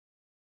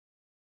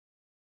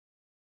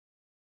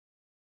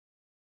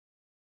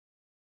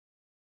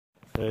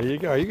There you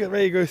go. You get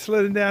ready to go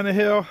sledding down the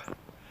hill?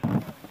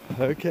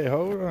 Okay,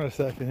 hold on a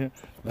second here.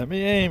 Let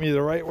me aim you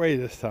the right way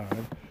this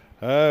time.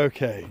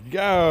 Okay,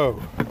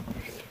 go.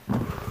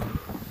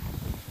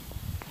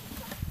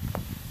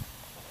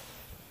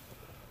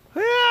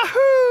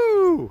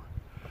 Yahoo!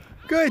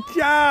 Good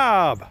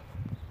job.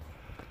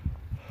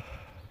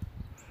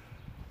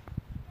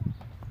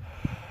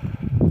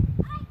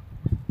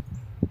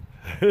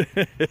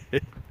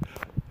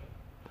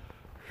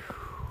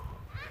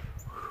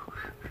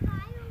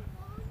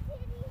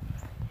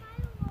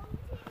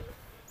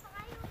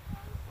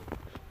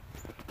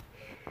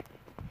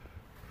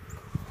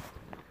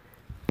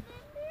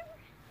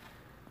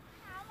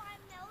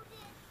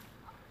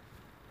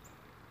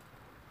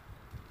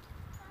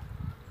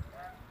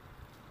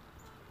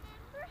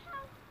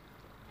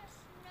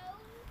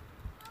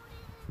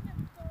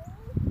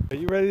 Are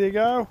you ready to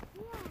go?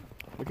 Yeah.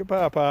 Look at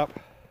Pop Pop.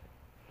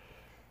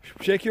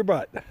 Shake your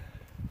butt.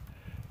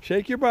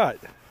 Shake your butt.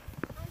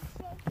 I'm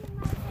shaking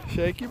my butt.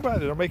 Shake your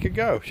butt. It'll make it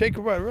go. Shake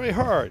your butt really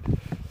hard.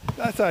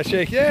 That's not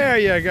shaking. There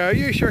you go.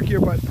 You shook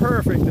your butt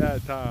perfect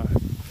that time.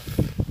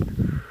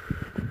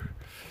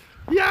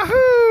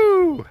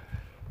 Yahoo!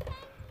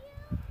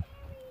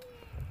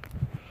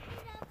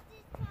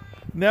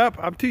 Nope,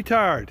 I'm too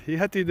tired. You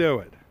have to do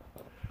it.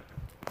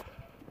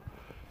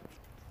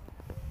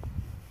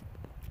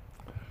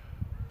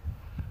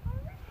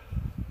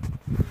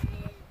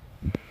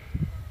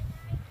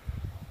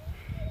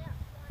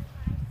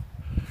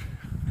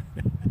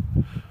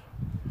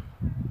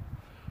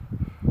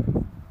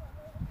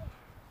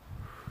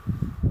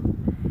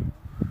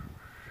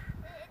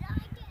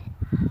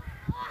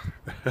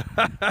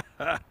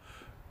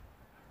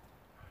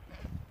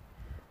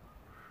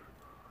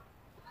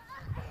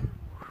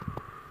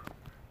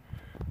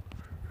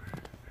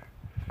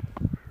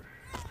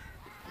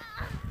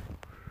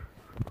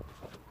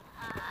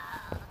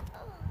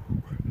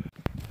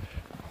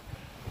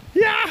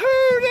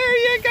 Yahoo! There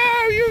you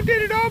go! You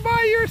did it all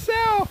by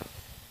yourself!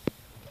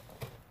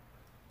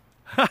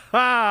 Ha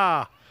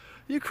ha!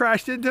 You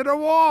crashed into the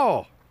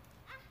wall!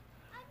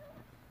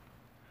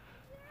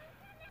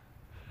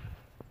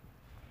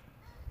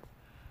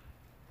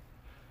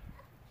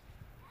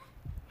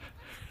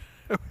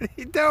 What are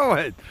you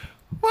doing?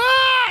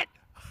 What?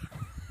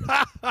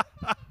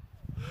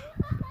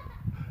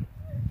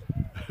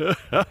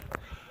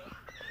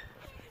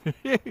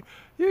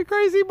 You a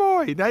crazy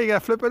boy. Now you gotta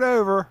flip it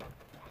over.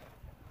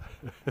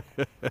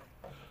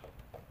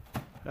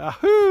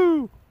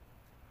 Yahoo!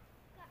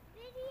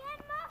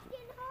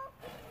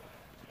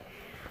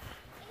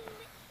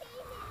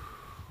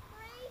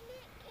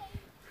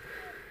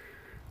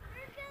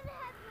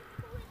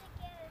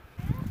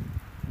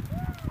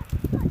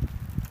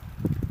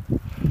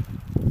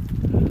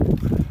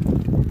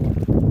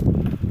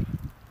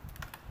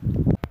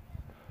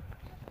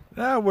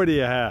 Now what do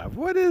you have?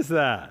 What is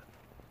that?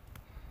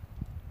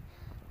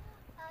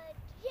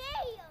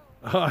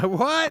 Jail.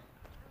 What?